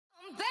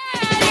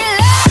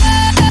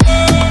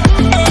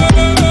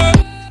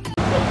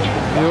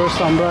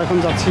আমরা এখন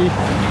যাচ্ছি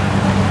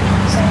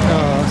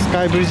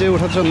স্কাই ব্রিজে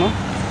ওঠার জন্য।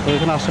 তো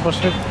এখানে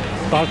আশেপাশে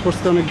পার্ক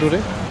করতে অনেক দূরে।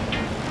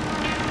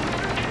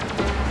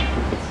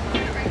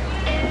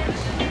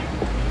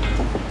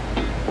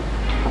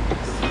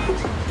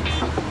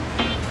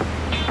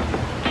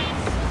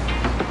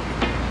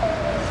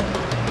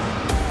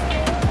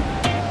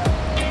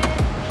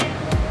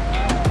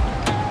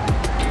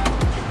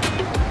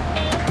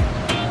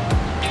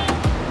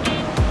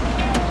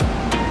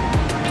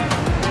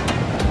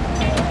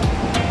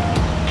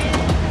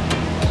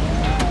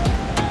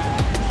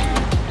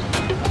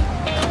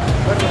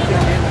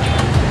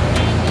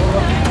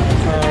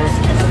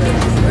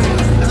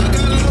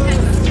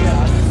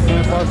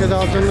 পার্কে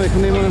যাওয়ার জন্য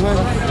এখানেই মনে হয়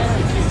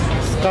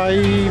স্কাই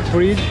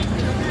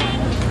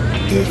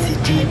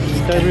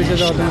ব্রিজে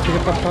যাওয়ার জন্য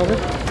টিকিট কাটতে হবে।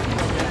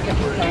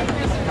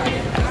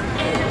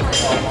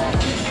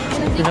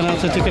 এখানে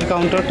আছে টিকিট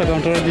কাউন্টারটা,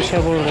 কাউন্টারের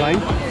বিশাল বড় লাইন।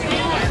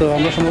 তো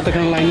আমরা সম্ভবত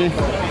এখানে লাইনে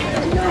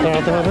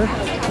দাঁড়াতে হবে।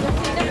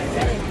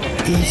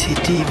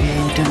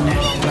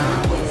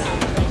 International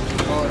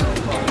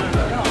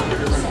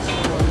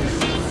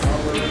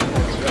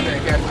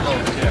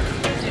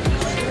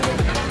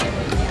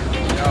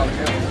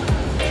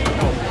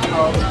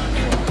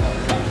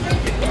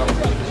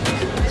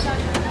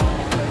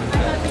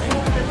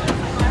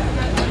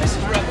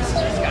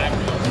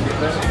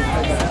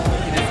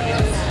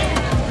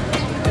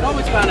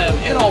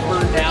It all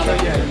burned down.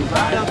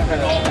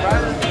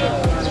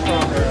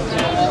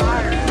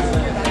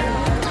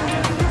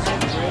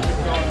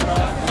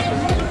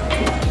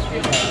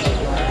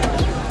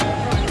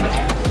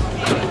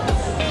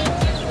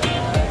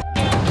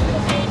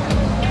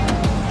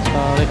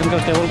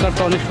 এখানকার কেবল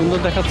কারটা অনেক সুন্দর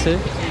দেখাচ্ছে।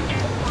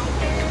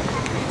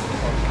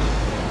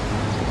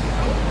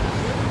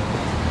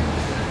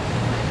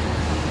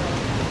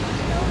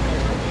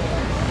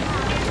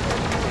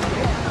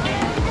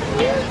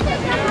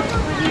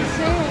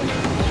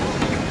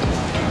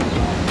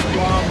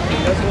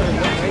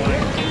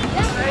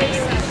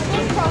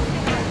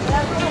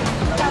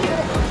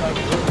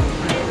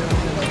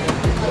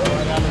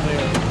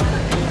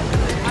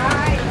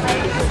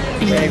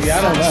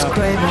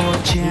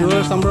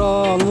 আমরা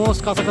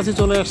অলমোস্ট কাছাকাছি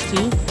চলে আসছি।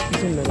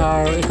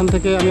 আর এখান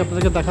থেকে আমি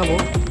আপনাদেরকে দেখাবো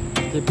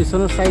যে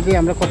পিছনের সাইডে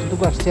আমরা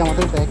কতটুকু আসছি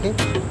আমাদের ব্যাকে।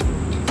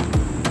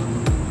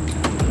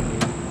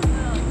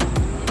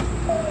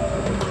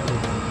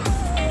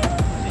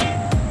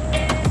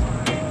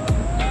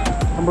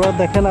 আমরা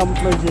দেখেন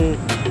আপনার যে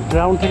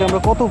গ্রাউন্ড থেকে আমরা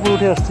কত উপরে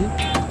উঠে আসছি,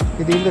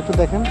 এদিকে একটু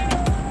দেখেন,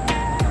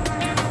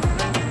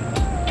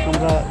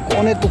 আমরা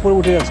অনেক উপরে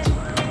উঠে আসছি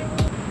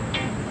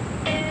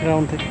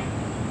গ্রাউন্ড থেকে।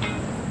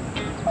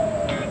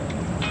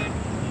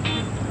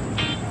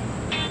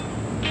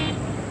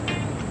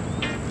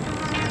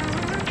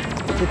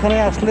 এখানে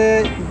আসলে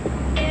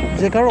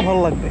যে কারো ভালো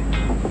লাগবে,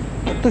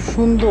 এত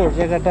সুন্দর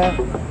জায়গাটা।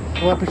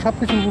 ও আপনি সব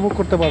কিছু উপভোগ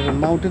করতে পারবেন,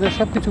 মাউন্টেনের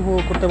সব কিছু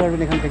উপভোগ করতে পারবেন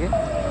এখান থেকে,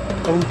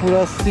 এবং পুরো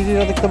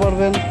সিটিটা দেখতে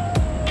পারবেন।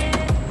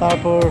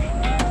 তারপর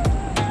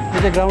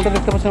এই যে গ্রাউন্ডটা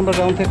দেখতে পাচ্ছেন, আমরা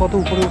গ্রাউন্ড থেকে কত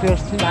উপরে উঠে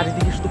আসছি।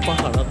 চারিদিকে শুধু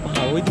পাহাড় আর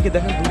পাহাড়, ওইদিকে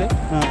দেখেন দূরে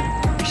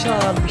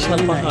বিশাল বিশাল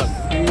পাহাড়।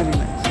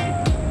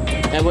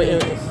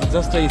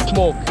 Just a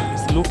smoke,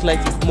 it looks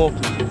like smoke.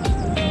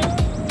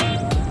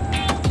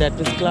 That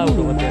is cloud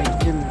over there.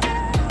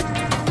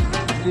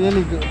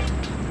 Really good.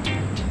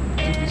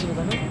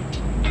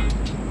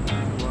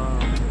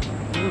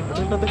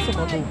 হোটেলটা দেখছো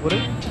কত উপরে?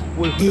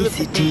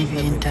 Easy TV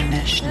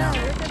International.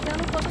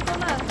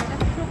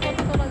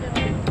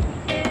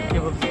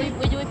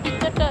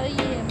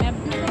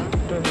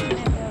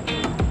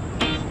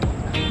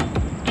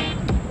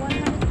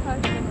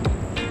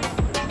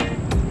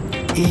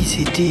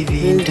 Easy TV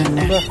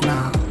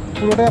International.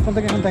 পুরোটাই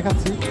আপনাদেরকে এখন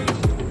দেখাচ্ছি।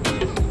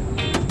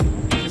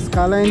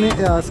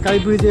 স্কাই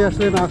ব্রিজে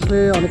আসলে না আসলে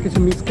অনেক কিছু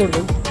মিস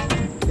করবেন।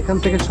 এখান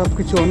থেকে সব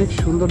কিছু অনেক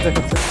সুন্দর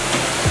দেখাচ্ছে।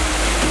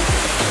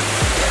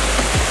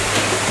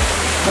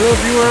 Hello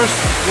viewers,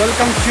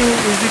 welcome to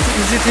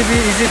easy TV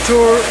easy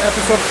tour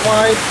episode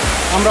 5।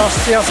 আমরা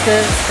আসছি আজকে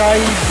স্কাই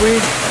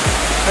ব্রিজ।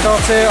 এটা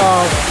হচ্ছে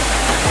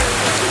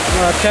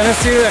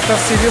টেনেসির একটা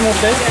সিটির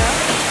মধ্যে।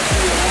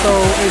 তো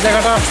এই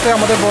জায়গাটা আসতে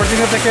আমাদের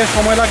বর্জিংয়ে থেকে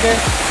সময় লাগে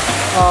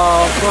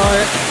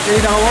প্রায়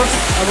 8 আওয়ার্স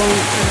এবং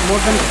মোর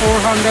দেন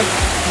 400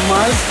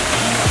 মাইলস।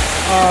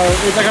 আর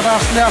এই জায়গাটা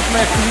আসলে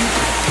অ্যাকচুয়ালি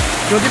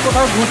যদি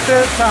কোথাও ঘুরতে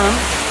চান,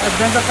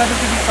 অ্যাডভেঞ্চার টাইপের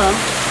কিছু চান,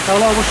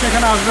 তাহলে অবশ্যই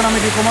এখানে আসবেন, আমি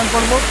রিকমেন্ড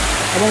করবো।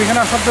 এবং এখানে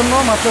আসার জন্য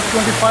মাত্র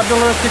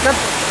 $25 টিকিট।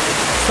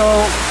 তো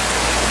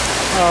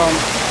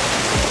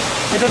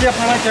এটা দিয়ে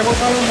আপনারা কেবল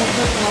কারের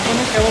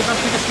মাধ্যমে কেবল কার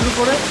থেকে শুরু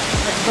করে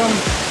একদম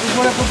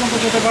উপরে পর্যন্ত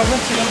যেতে পারবেন।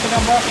 সেখান থেকে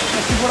আমরা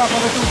একটু করে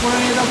আপনাদেরকে উপরে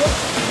নিয়ে যাবো।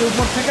 তো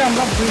উপর থেকে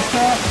আমরা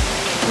ব্রিজটা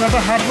পুরোটা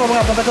হাঁটবো এবং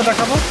আপনাদেরকে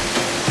দেখাবো।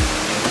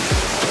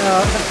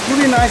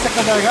 খুবই নাইস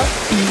একটা জায়গা।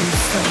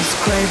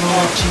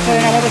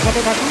 আমাদের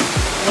সাথে থাকুন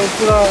এবং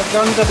পুরো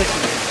জার্নিটা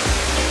দেখুন।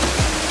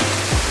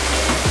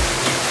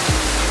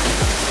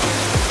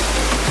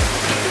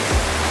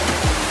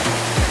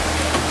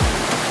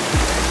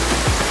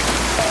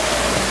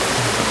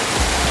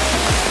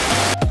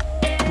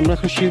 আমরা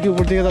এখন সিঁড়ি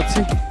উপর দিকে যাচ্ছি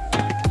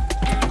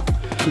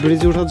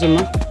ব্রিজে ওঠার জন্য।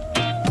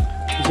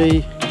 যেই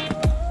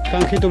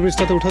কাঙ্ক্ষিত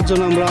ব্রিজটাতে ওঠার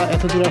জন্য আমরা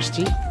এত দূর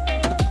আসছি,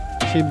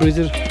 সেই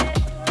ব্রিজের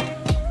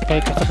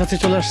প্রায় কাছাকাছি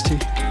চলে আসছি।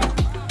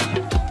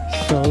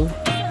 So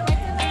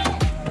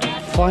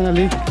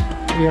finally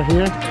we are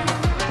here.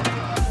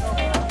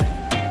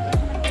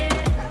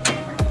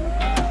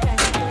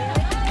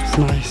 It's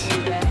nice.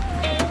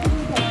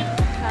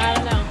 I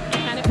don't know.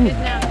 Kind of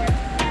fitting out here.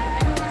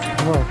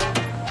 Wow.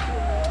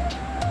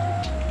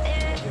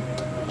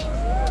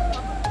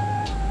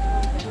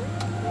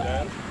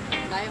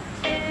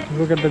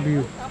 Look at the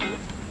view.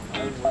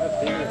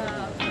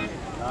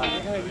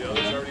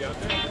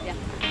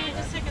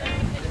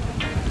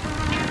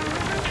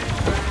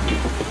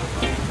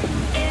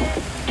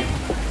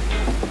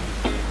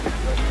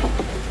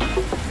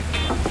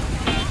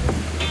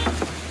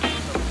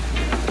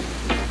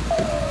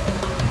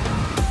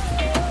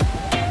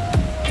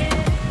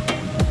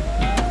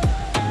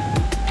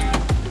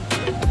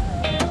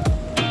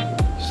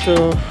 So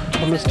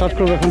আমরা স্টার্ট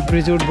করবো, এখন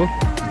ব্রিজে উঠবো।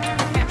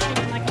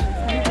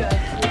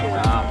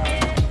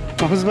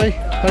 Mahfuz bhai,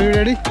 are you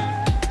ready?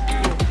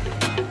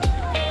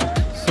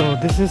 So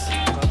this is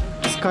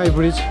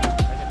SkyBridge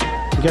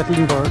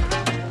Gatlinburg.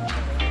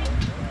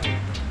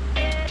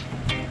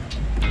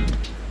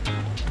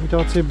 এটা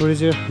হচ্ছে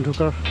ব্রিজে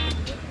ঢোকার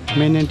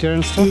main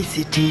এন্ট্রান্সটা।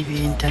 Easy TV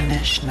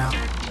International.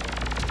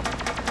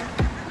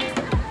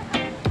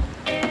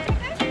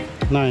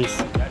 Nice.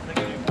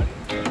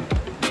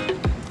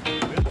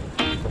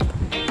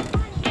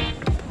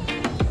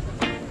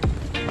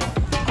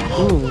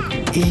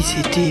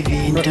 Easy TV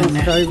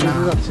International.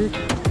 যাচ্ছি।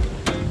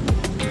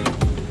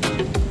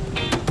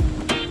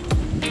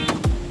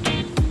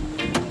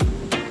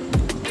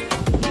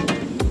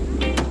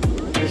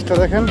 ব্রিজটা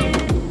দেখেন,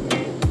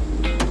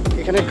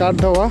 এখানে কাঠ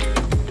দেওয়া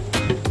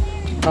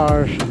আর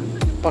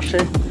পাশে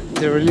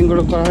যে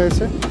রেলিংগুলো করা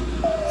হয়েছে।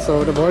 সো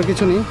ওটা ভয়ের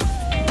কিছু নেই,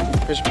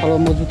 বেশ ভালো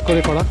মজবুত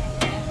করে করা।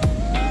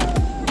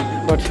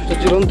 বাট এটা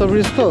ঝুলন্ত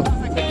ব্রিজ তো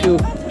একটু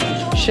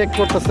শেক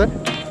করতেছে,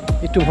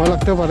 একটু ভয়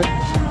লাগতেও পারে।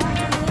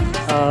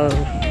 আর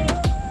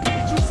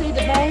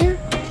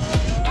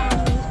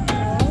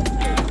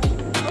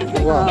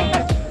wow.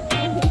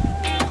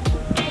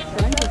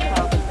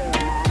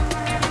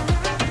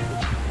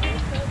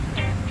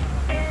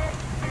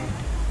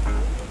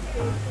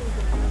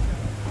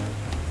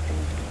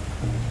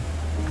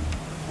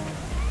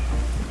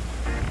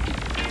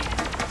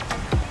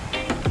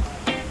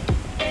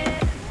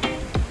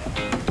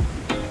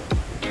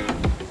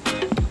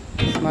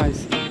 নাইস।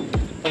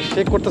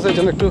 শেক করতেছে, এই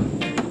জন্য একটু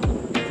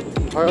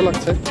ভয়ও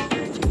লাগছে।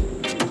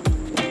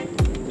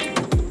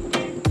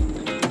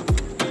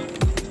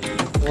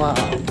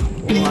 Wow.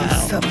 Please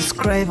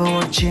subscribe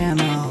our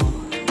channel.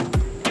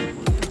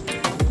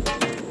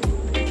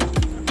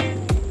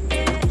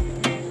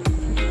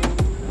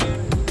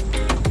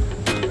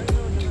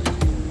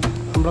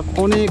 আমরা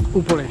অনেক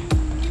উপরে,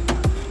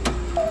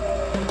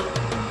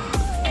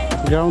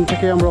 গ্রাউন্ড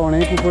থেকে আমরা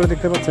অনেক উপরে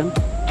দেখতে পাচ্ছেন।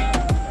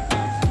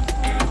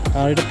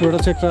 আর এটা পুরোটা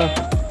হচ্ছে একটা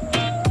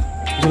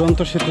ঝুলন্ত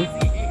সেতু।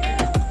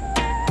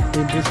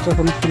 এই ব্রিজটা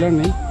কোনো পিলার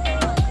নেই।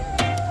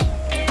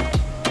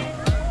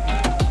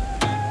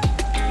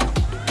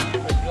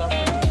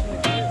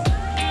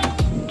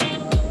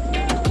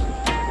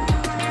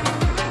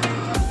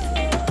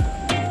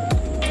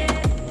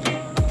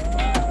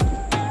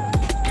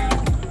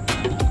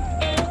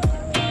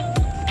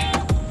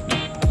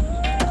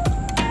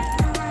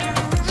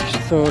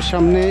 তো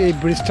সামনে এই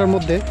ব্রিজটার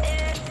মধ্যে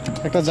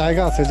একটা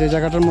জায়গা আছে, যে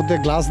জায়গাটার মধ্যে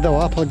গ্লাস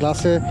দেওয়া, অথবা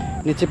গ্লাসে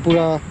নিচে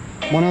পুরা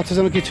মনে হচ্ছে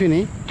যেন কিছুই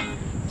নেই।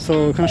 সো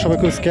ওখানে সবাই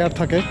খুব স্কেয়ার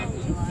থাকে,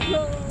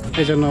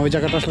 এই জন্য ওই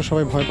জায়গাটা আসলে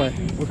সবাই ভয় পায়।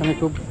 ওখানে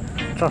খুব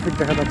ট্রাফিক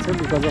দেখা যাচ্ছে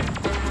বিকজ অফ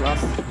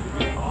গ্লাস।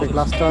 এই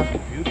গ্লাসটা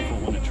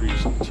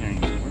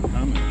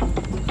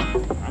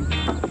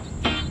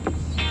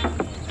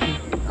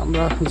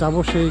আমরা যাব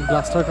সেই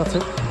গ্লাসটার কাছে।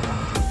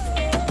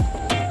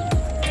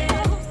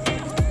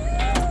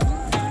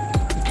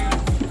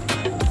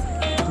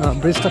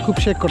 ব্রিজটা খুব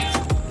শেক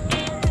করতেছে,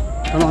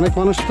 কারণ অনেক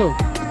মানুষ তো,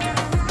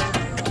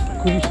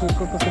 খুবই শেক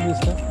করতেছে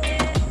ব্রিজটা।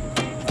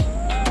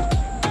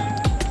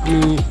 আমি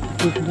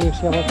একটু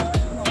এসে আবার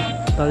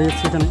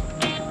দাঁড়িয়েছি এখানে।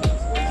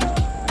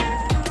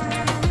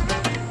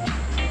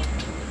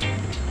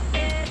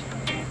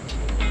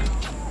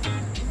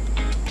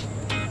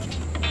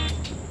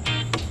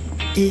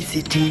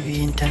 Easy TV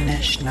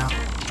International.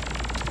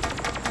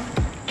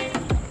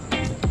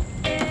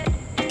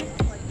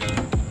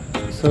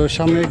 তো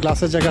সামনে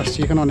গ্লাসের জায়গা আসছি,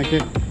 এখানে অনেকে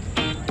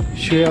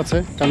শুয়ে আছে,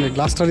 কারণ এই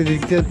গ্লাসটার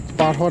দিক দিয়ে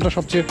পার হওয়াটা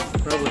সবচেয়ে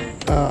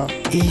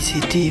Easy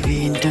TV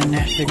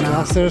International.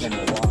 গ্লাসের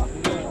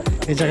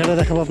এই জায়গাটা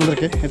দেখাবো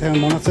আপনাদেরকে। এটা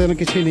মনে হচ্ছে যেন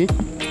কিছুই নেই,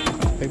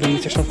 একদম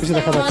নিচে সব কিছু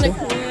দেখা যাচ্ছে।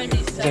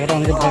 জায়গাটা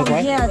অনেকে ভয়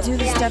পায়। Yeah, do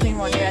the stepping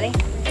one. You ready?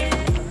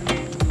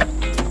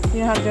 You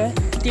know how to do it?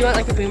 Do you want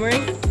like a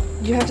boomerang?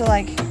 You have to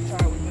like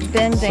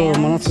bend তো down.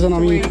 মনে হচ্ছে যেন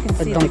আমি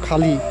একদম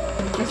খালি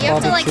You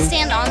have to like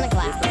stand on the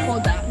glass.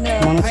 Hold that. No,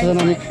 মনে হচ্ছে যেন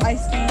আমি I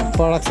stand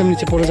পা রাখছি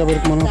নিচে পড়ে যাবে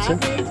এরকম মনে হচ্ছে।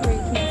 sideways where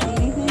you can't see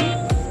anything.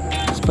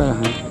 হ্যাঁ,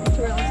 To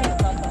relax it.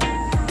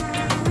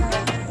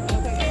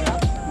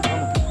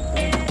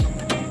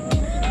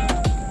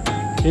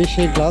 এই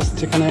সেই গ্লাস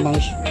যেখানে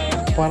মানুষ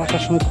পা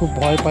রাখার সময় খুব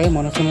ভয় পায়,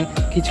 মনে হচ্ছে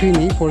কিছুই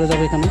নেই, পড়ে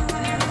যাবে এখানে।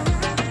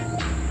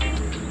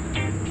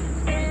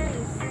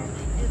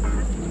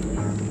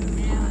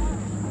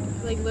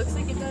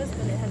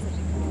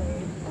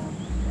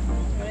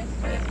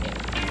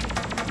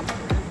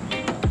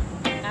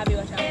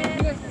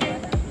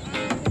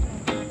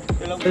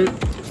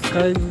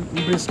 স্কাই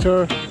ব্রিজটার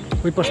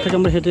ওই পাশ থেকে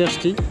আমরা হেঁটে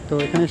আসছি। তো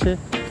এখানে এসে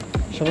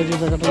সবাই যে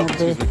জায়গাটার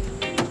মধ্যে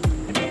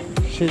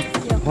সে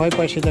ভয়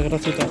পায় সেই জায়গাটা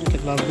হচ্ছে এটা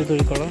গ্লাস দিয়ে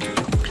তৈরি করা।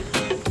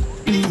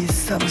 Please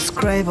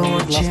subscribe our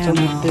গ্লাসটার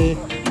মধ্যে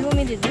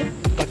channel.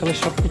 তাকালে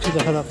সব কিছু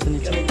দেখা যাচ্ছে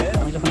নিচে।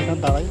 আমি যখন এখানে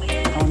দাঁড়াই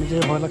আমার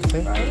নিজের ভয় লাগছে,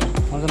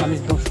 আমার জন্য আমি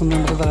একদম শূন্যের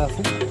মধ্যে দাঁড়ায়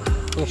আছি,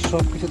 তো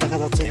সব কিছু দেখা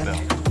যাচ্ছে এখানে।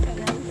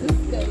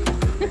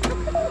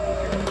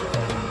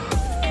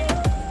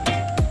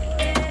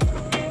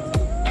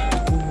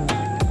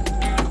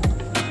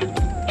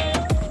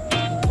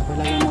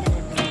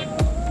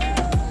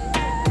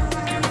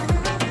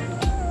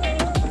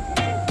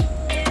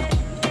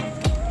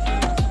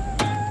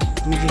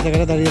 আমি যে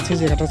জায়গাটা দাঁড়িয়ে আছি,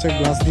 জায়গাটা হচ্ছে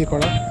গ্লাস দিয়ে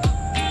করা,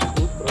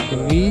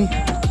 খুবই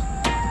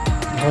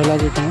ভয়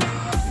লাগে এখানে।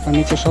 আর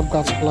নিচে সব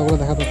গাছপালাগুলো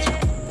দেখা যাচ্ছে।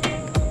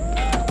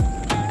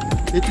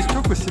 Эти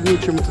стекла сильнее,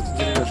 чем вот эта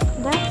деревяшка.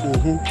 Да?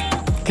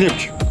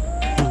 Крепче.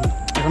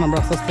 এখন আমরা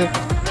আস্তে আস্তে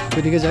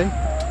ওইদিকে যাই।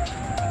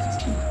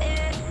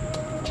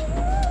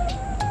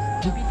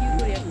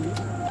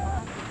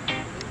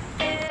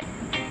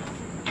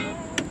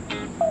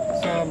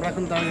 আমরা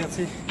এখন দাঁড়িয়ে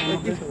আছি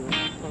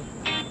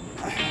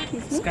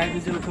স্কাই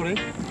ব্রিজের উপরে।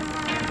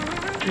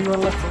 কি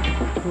ভালো লাগছে,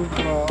 খুব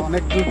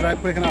অনেক দূর ড্রাইভ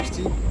করে এখানে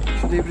আসছি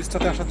শুধু এই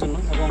ব্রিজটাতে আসার জন্য,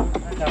 এবং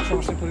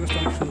আশেপাশের পরিবেশটা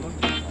অনেক সুন্দর,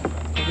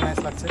 খুবই নাইস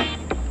লাগছে।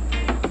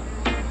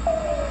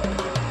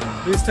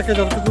 ব্রিজটাকে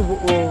যতটুকু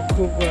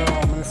খুব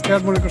মানে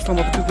স্ক্যার মনে করছিলাম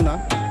অতটুকু না,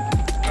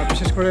 আর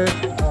বিশেষ করে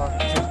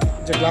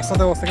যে গ্লাসটা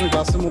দেওয়া আছে এখানে,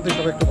 গ্লাসের মধ্যে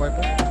সবাই একটু ভয়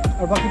পায়,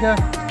 আর বাকিটা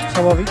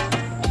স্বাভাবিক।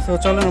 তো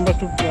চলেন আমরা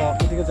একটু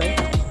ওদিকে যাই,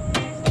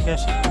 দেখে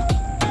আসি।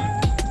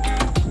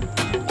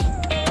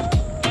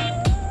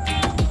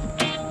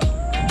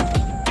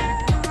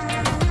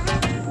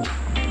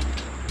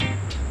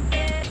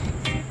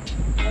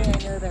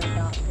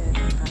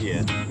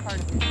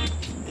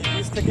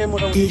 থেকে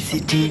মোটামুটি Easy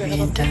TV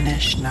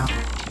International.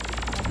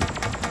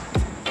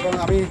 এবং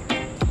আমি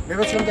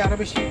ভেবেছিলাম যে আরও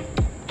বেশি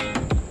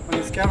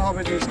মানে স্ক্যার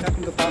হবে জিনিসটা,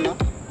 কিন্তু তা না।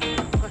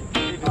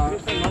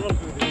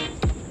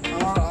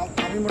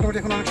 আমি মোটামুটি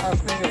এখন অনেক সাহস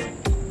পেয়ে গেছি।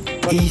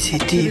 Easy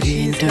TV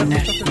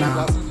International.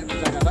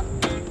 জায়গাটা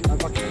আর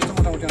বাকি জিনিসটা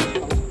মোটামুটি অনেক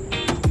ভালো।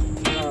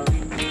 আর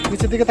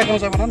নিচের দিকে তাকানো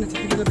যাবে না, নিচের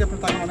দিকে যদি আপনি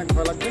তাকান অনেক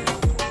ভয় লাগবে,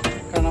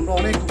 কারণ আমরা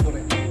অনেক উপরে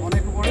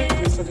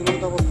ব্রিজটা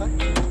ঝুলন্ত অবস্থায়।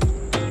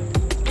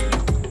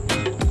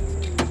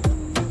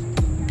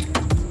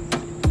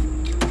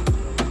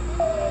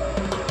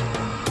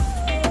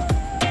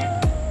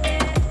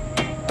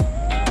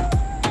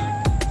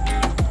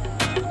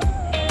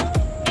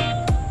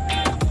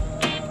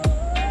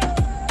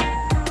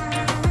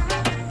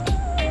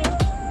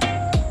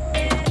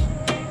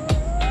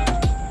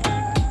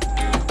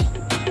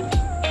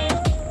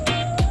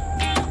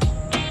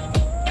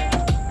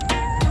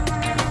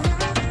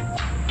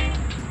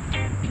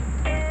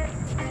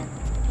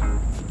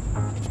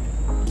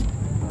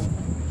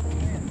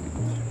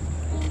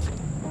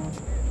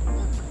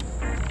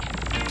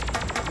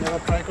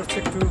 এবার ট্রাই করছি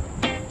একটু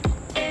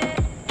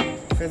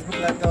ফেসবুক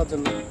লাইভ দেওয়ার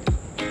জন্য।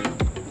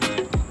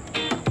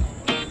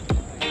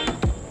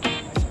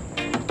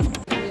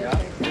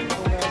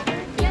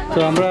 তো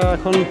আমরা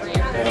এখন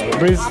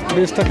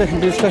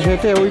ব্রিজটা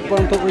হেঁটে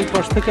ওই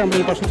পাশ থেকে আমরা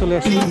এই পাশে চলে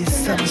আসছি। Please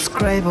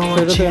subscribe our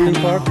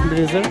gatlinburg park channel.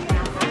 ব্রিজের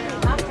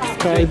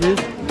স্কাই ব্রিজ।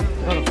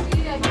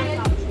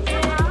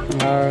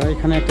 আর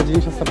এখানে একটা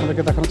জিনিস আছে,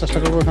 আপনাদেরকে দেখানোর চেষ্টা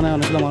করবো। এখানে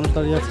অনেকগুলো মানুষ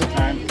দাঁড়িয়ে আছে,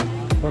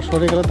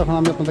 সরে গেলে তখন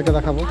আমি আপনাদেরকে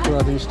দেখাবো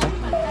পুরো জিনিসটা।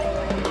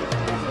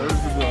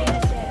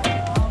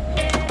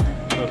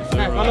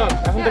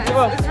 এখন দেখতে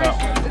পাবো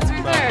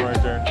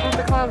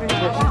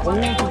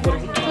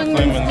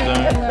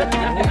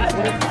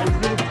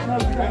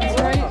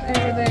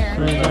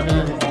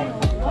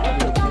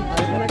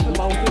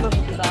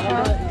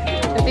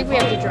I think we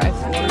have to drive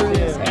through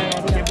this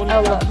area.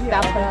 Oh, look,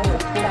 that's what I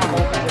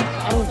was.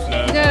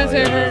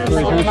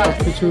 এখানে সব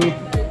কিছু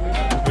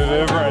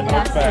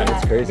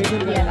It's crazy.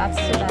 Yeah, that's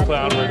so bad.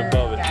 Cloud right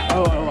above it.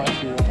 Oh, I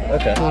see.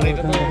 Okay.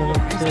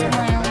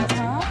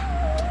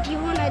 You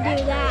want to do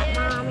that,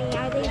 Mommy?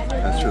 I think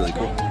That's really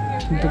cool.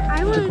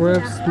 the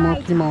Great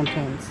Smoky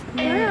Mountains.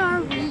 Where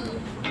are we?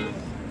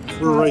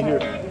 We're right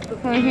here.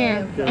 Right here.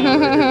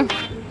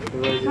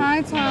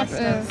 High top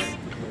is.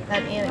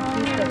 That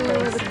Anacostia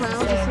place is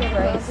the same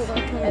price,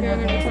 and then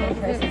the same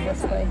price as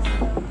this place.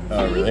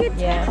 Oh, really?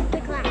 Yeah. The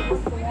clouds.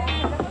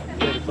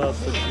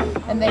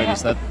 And they Wait, have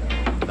is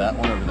that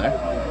one over there?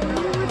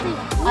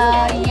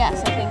 Yes,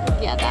 I think.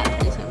 Yeah, that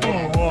is it.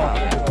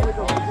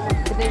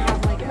 But they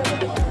have like a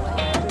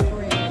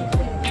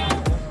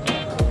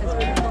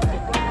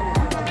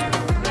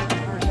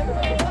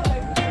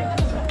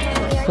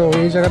তো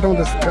এই জায়গাটার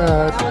মধ্যে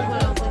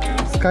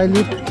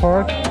SkyLift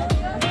Park।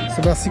 So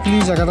basically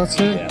জায়গাটা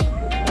হচ্ছে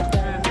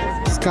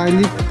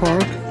SkyLift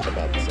Park।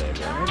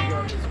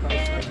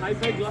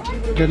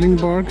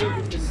 গ্যাটলিনবার্গ।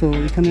 So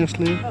এখানে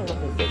আসলে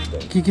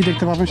কি কি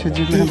দেখতে পাবেন সেই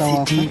জিনিসগুলো দেওয়া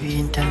আছে। EasyTV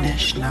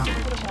International.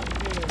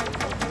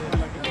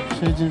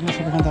 সেই জিনিসগুলো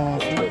সব এখানে দেওয়া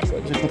আছে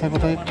যে কোথায়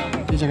কোথায়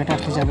এই জায়গাটা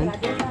আসতে যাবেন।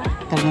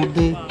 তার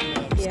মধ্যে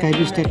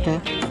স্কাইব্রিজটা একটা,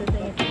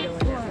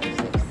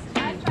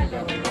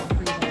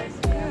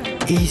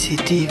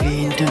 EasyTV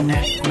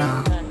International.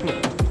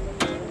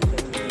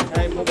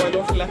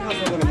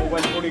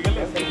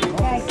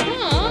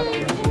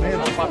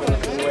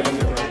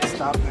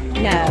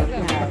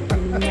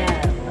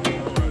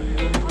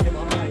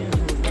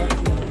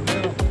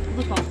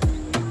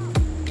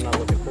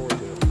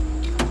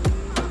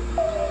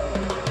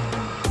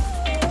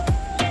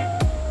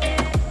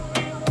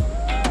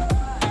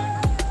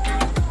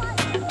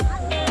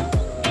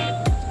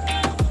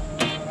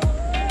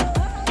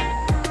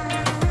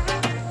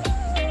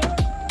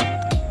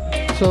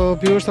 সো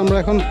ভিউয়ার্স, আমরা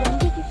এখন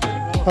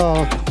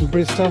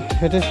ব্রিজটা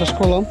হেঁটে শেষ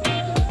করলাম।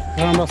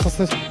 এখন আমরা আস্তে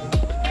আস্তে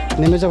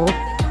নেমে যাব,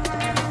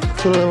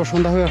 চলে যাবো,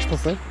 সন্ধ্যা হয়ে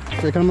আসতেছে।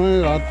 তো এখানে মানে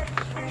রাত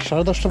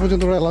 10:30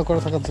 পর্যন্ত অ্যালাউ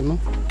করা থাকার জন্য।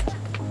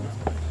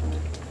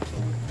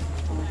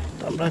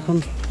 তো আমরা এখন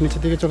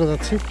নিচের দিকে চলে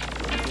যাচ্ছি,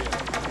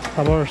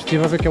 আবার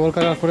যেভাবে কেবল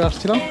কার করে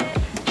আসছিলাম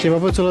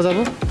সেভাবে চলে যাব।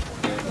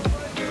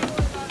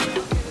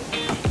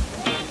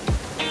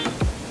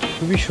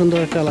 খুবই সুন্দর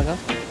একটা এলাকা,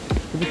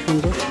 খুবই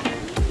সুন্দর,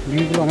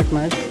 ভিউগুলো অনেক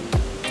nice.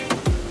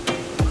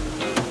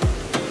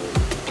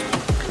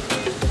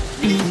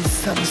 Please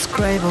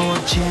subscribe our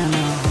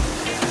channel.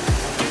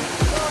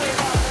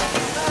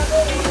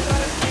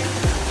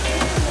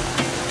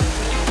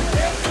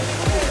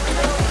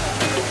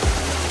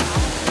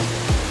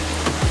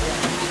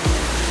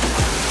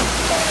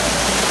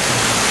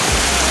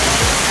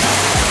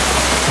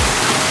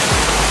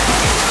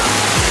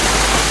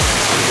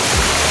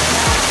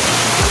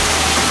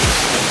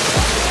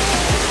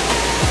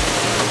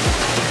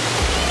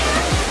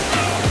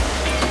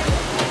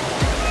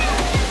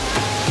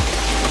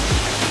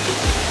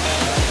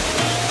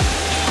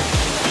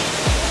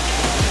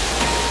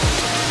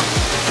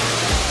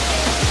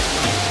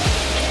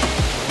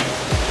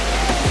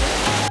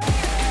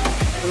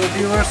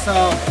 Viewers,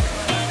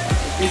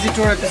 easy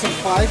tour episode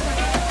 5,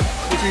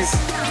 which is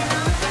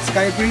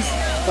SkyBridge.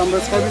 তো আমরা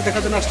SkyBridge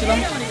দেখার জন্য আসছিলাম,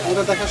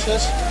 আমাদের দেখা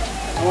শেষ।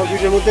 আমার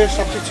ভিডিওর মধ্যে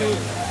সব কিছু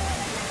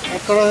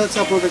অ্যাড করা হয়েছে,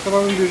 আপনারা দেখতে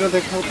পারবেন। ভিডিও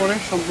দেখার পরে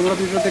সম্পূর্ণ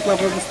ভিডিও দেখলে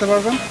আপনারা বুঝতে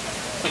পারবেন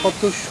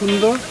কত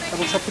সুন্দর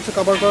এবং সব কিছু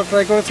কভার করার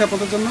ট্রাই করেছে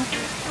আপনাদের জন্য।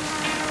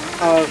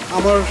 আর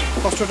আমার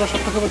কষ্টটা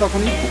সবথেকে হবে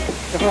তখনই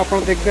যখন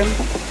আপনারা দেখবেন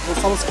ও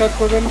সাবস্ক্রাইব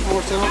করবেন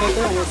আমার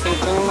চ্যানেলটাতে। আমার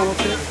চ্যানেল নাম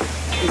হচ্ছে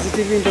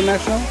EasyTV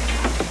International।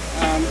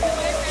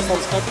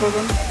 সাবস্ক্রাইব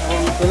করবেন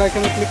এবং বেল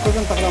আইকনে ক্লিক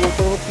করবেন, তাহলে আমার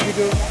পরবর্তী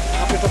ভিডিও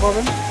আপডেটটা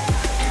পাবেন।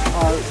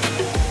 আর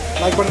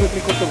লাইক বাটনে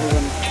ক্লিক করতে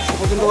ভুলবেন না। সে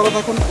পর্যন্ত ভালো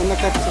থাকুন, অন্য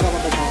একটা এপিসোডে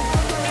আবার দেখা।